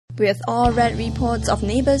We've all read reports of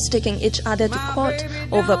neighbours taking each other to court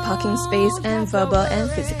over parking space and verbal and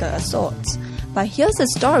physical assaults. But here's a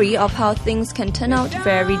story of how things can turn out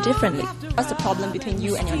very differently. What's the problem between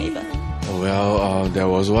you and your neighbour? Well, there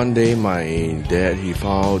was one day my dad, he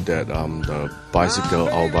found that the bicycle,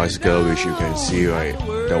 our bicycle, which you can see, right,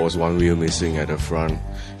 there was one wheel missing at the front.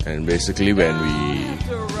 And basically when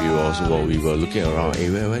we were looking around, hey,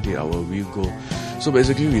 where did our wheel go? So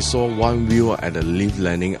basically we saw one wheel at the lift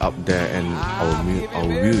landing up there, and our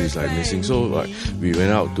wheel is like missing. So like we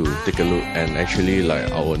went out to take a look, and actually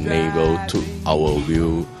like our neighbour took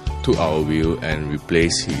our wheel and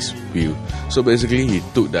replaced his wheel. So basically he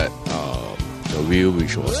took that the wheel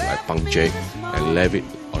which was like punctured and left it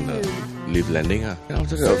on the lift landing. And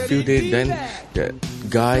after a few days, then that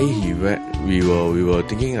guy we were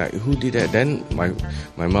thinking like, who did that? Then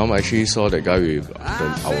my mom actually saw that guy with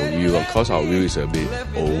our wheel, because our wheel is a bit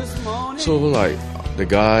old. So like the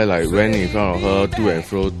guy like went in front of her to and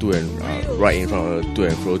fro, right in front of her,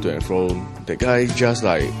 to and fro. The guy just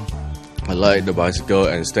like alight the bicycle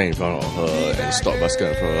and stand in front of her and stop bicycle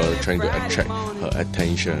in front of her, trying to attract her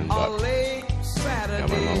attention. But yeah,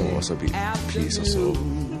 my mom was a bit pissed also.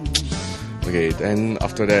 Okay, then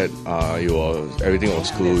after that, everything was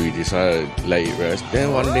cool. We decided to let it rest.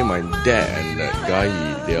 Then one day, my dad and that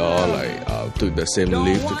guy, they all like took the same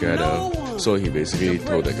lift together. So he basically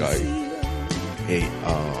told the guy, "Hey,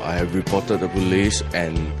 I have reported the police,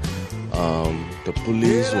 and the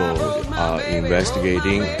police are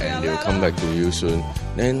investigating, and they will come back to you soon."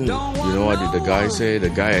 Then you know what did the guy say? The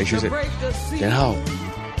guy actually said, "Then how?"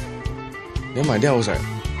 Then my dad was like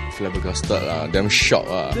flabbergasted, damn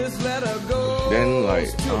shocked. Then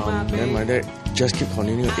then my dad just keep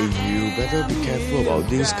continuing, "Hey, you better be careful about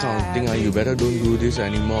this kind of thing, you better don't do this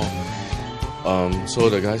anymore." So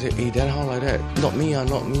the guy said, "Hey, then how like that? Not me,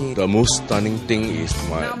 not me." The most stunning thing is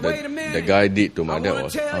the guy did to my dad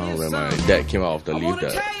was when my dad came out of the lift,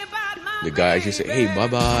 the guy actually said, "Hey,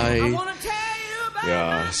 bye bye."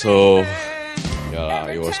 Yeah, so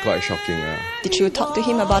yeah, it was quite shocking. Did you talk to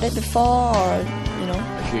him about it before, or you know?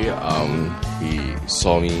 Actually, he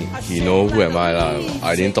saw me. He know who am I lah.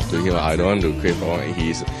 I didn't talk to him. I don't want to create problem.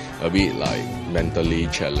 He's a bit like mentally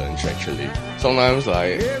challenged actually. Sometimes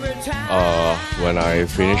like when I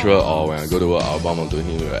finish work or when I go to work, I'll bump into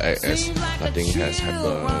him and act as nothing has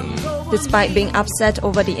happened. Despite being upset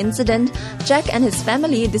over the incident, Jack and his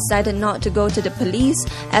family decided not to go to the police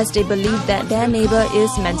as they believe that their neighbour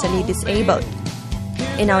is mentally disabled.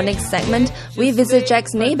 In our next segment, we visit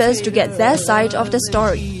Jack's neighbours to get their side of the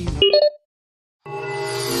story.